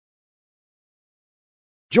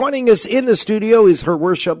Joining us in the studio is Her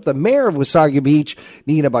Worship, the Mayor of Wasaga Beach,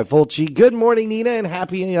 Nina Bifolchi. Good morning, Nina, and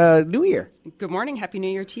Happy New Year. Good morning. Happy New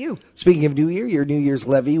Year to you. Speaking of New Year, your New Year's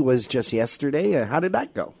levy was just yesterday. How did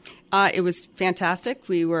that go? It was fantastic.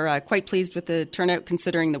 We were quite pleased with the turnout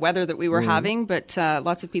considering the weather that we were having, but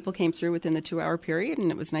lots of people came through within the 2-hour period,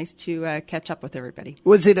 and it was nice to catch up with everybody.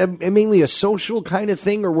 Was it mainly a social kind of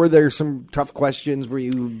thing, or were there some tough questions where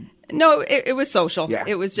you... No, it was social. Yeah,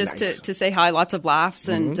 it was just nice. to say hi, lots of laughs,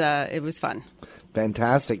 and it was fun.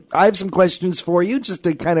 Fantastic. I have some questions for you just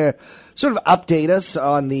to kind of sort of update us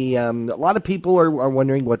on the, a lot of people are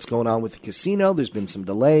wondering what's going on with the casino. There's been some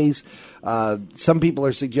delays. Some people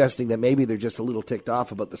are suggesting that maybe they're just a little ticked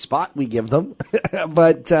off about the spot we give them.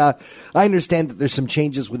 But I understand that there's some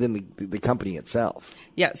changes within the company itself.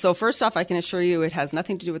 Yeah, so first off, I can assure you it has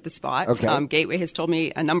nothing to do with the spot. Okay. Gateway has told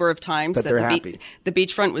me a number of times that the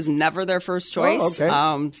beachfront was never their first choice.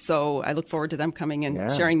 Oh, okay. So I look forward to them coming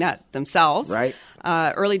and sharing that themselves. Right.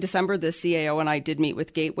 Early December, the CAO and I did meet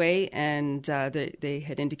with Gateway, and they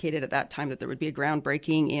had indicated at that time that there would be a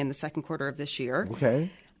groundbreaking in the second quarter of this year.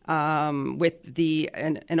 Okay. With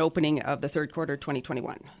an opening of the third quarter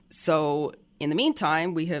 2021. So in the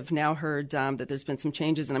meantime, we have now heard that there's been some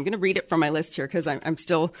changes, and I'm going to read it from my list here because I'm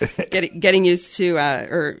still getting used to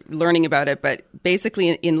or learning about it. But basically,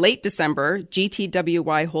 in late December,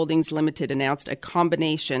 GTWY Holdings Limited announced a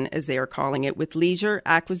combination, as they are calling it, with Leisure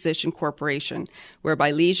Acquisition Corporation,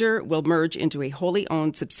 whereby Leisure will merge into a wholly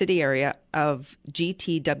owned subsidiary of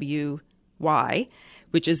GTWY,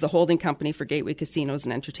 which is the holding company for Gateway Casinos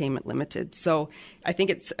and Entertainment Limited. So I think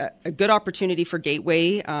it's a good opportunity for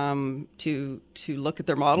Gateway to look at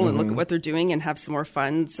their model and look at what they're doing and have some more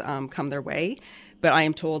funds come their way. But I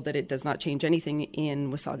am told that it does not change anything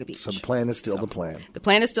in Wasaga Beach. So the plan is still the plan. The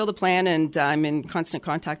plan is still the plan, and I'm in constant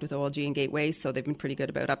contact with OLG and Gateway, so they've been pretty good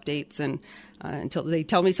about updates. And until they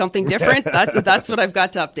tell me something different, that's what I've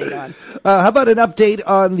got to update on. How about an update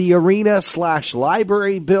on the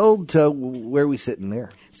arena/library build? Where are we sitting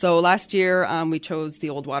there? So last year we chose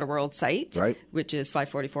the old Waterworld site, right, which is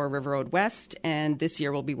 544 River Road West, and this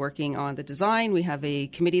year we'll be working on the design. We have a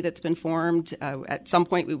committee that's been formed. At some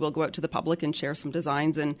point we will go out to the public and share some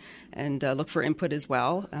designs and look for input as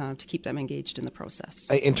well to keep them engaged in the process.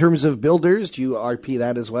 In terms of builders, do you RP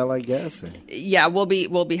that as well, I guess? Yeah, we'll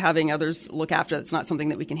be having others look after it. It's not something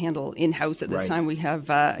that we can handle in-house at this time. We have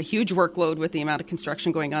a huge workload with the amount of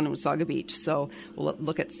construction going on in Wasaga Beach, so we'll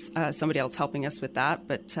look at somebody else helping us with that,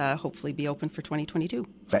 but hopefully be open for 2022.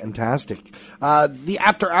 Fantastic. The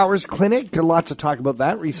after-hours clinic, lots of talk about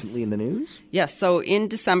that recently in the news. Yes, so in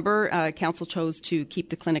December, Council chose to keep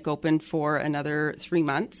the clinic open for another 3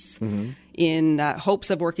 months in hopes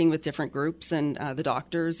of working with different groups and the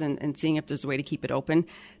doctors and seeing if there's a way to keep it open.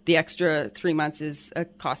 The extra 3 months is a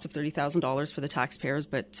cost of $30,000 for the taxpayers,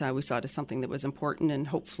 but we saw it as something that was important, and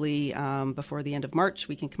hopefully before the end of March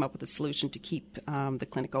we can come up with a solution to keep the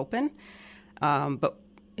clinic open. But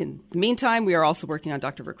in the meantime, we are also working on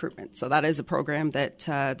doctor recruitment. So that is a program that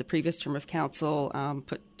the previous term of council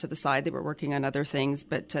put to the side. They were working on other things,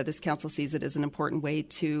 but this council sees it as an important way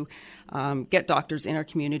to get doctors in our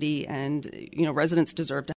community. And, residents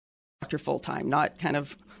deserve to have a doctor full-time, not kind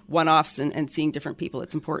of one-offs and seeing different people.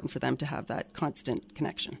 It's important for them to have that constant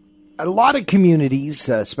connection. A lot of communities,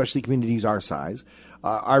 especially communities our size,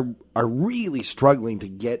 are really struggling to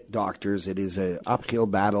get doctors. It is an uphill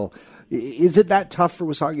battle. Is it that tough for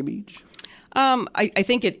Wasaga Beach? I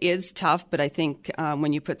think it is tough, but I think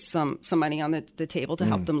when you put some money on the table to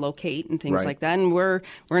help them locate and things like that, and we're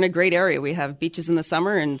in a great area. We have beaches in the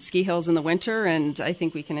summer and ski hills in the winter, and I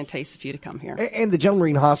think we can entice a few to come here. And the General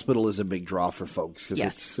Marine Hospital is a big draw for folks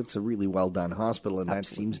because it's a really well-done hospital, and that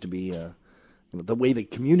seems to be the way the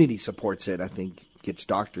community supports it, I think, gets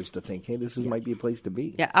doctors to think, hey, this might be a place to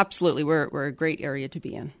be. Yeah, absolutely. We're a great area to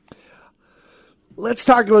be in. Let's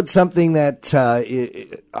talk about something that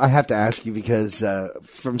I have to ask you because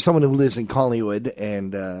from someone who lives in Collingwood,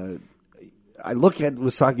 and I look at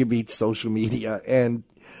Wasaga Beach social media, and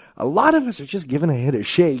a lot of us are just giving it a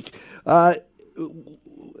shake. Why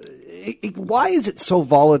is it so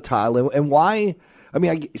volatile, and why? I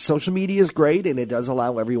mean, social media is great, and it does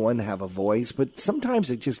allow everyone to have a voice, but sometimes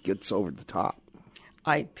it just gets over the top.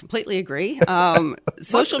 I completely agree.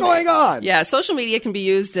 What's going on? Yeah, social media can be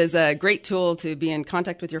used as a great tool to be in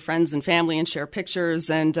contact with your friends and family and share pictures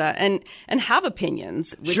and have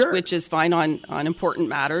opinions, which is fine on important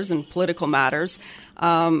matters and political matters.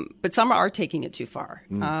 But some are taking it too far.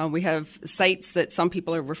 We have sites that some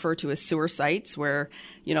people refer to as sewer sites where,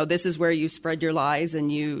 this is where you spread your lies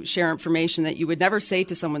and you share information that you would never say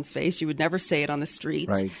to someone's face. You would never say it on the street.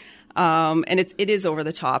 Right. And it is over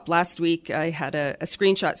the top. Last week, I had a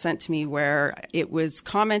screenshot sent to me where it was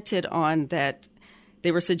commented on that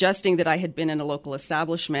they were suggesting that I had been in a local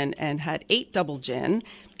establishment and had 8 double gin,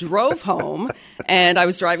 drove home, and I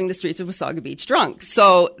was driving the streets of Wasaga Beach drunk.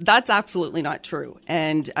 So that's absolutely not true.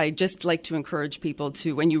 And I just like to encourage people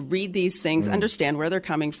to, when you read these things, understand where they're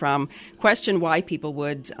coming from, question why people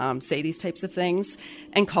would say these types of things,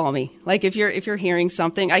 and call me. Like if you're hearing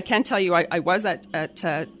something, I can tell you I was at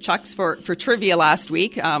Chuck's for trivia last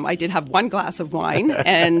week. I did have 1 glass of wine,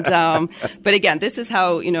 and but again, this is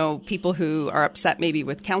how people who are upset maybe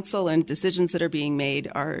with council and decisions that are being made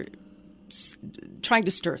are trying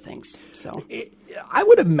to stir things. So I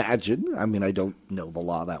would imagine, I mean, I don't know the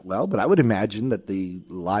law that well, but I would imagine that the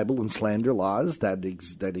libel and slander laws that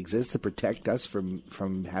exist to protect us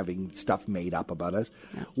from having stuff made up about us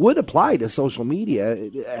would apply to social media.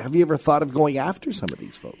 Have you ever thought of going after some of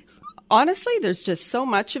these folks? Honestly, there's just so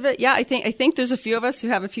much of it. Yeah, I think there's a few of us who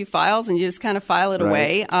have a few files, and you just kind of file it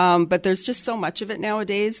away. But there's just so much of it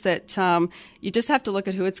nowadays that you just have to look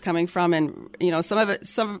at who it's coming from, and some of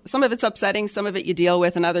it's upsetting, some of it you deal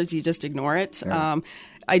with, and others you just ignore it. Yeah.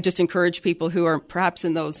 I just encourage people who are perhaps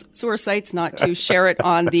in those sewer sites not to share it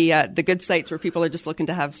on the good sites where people are just looking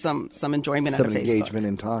to have some enjoyment out of Facebook. Some engagement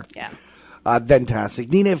and talk. Yeah. Fantastic.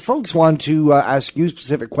 Nina, if folks want to ask you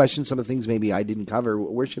specific questions, some of the things maybe I didn't cover,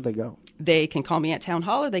 where should they go? They can call me at Town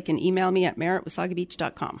Hall, or they can email me at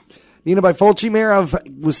mayor@wasagabeach.com. Nina Bifolchi, Mayor of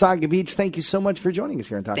Wasaga Beach, thank you so much for joining us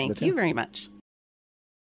here and talking to the Thank you very much.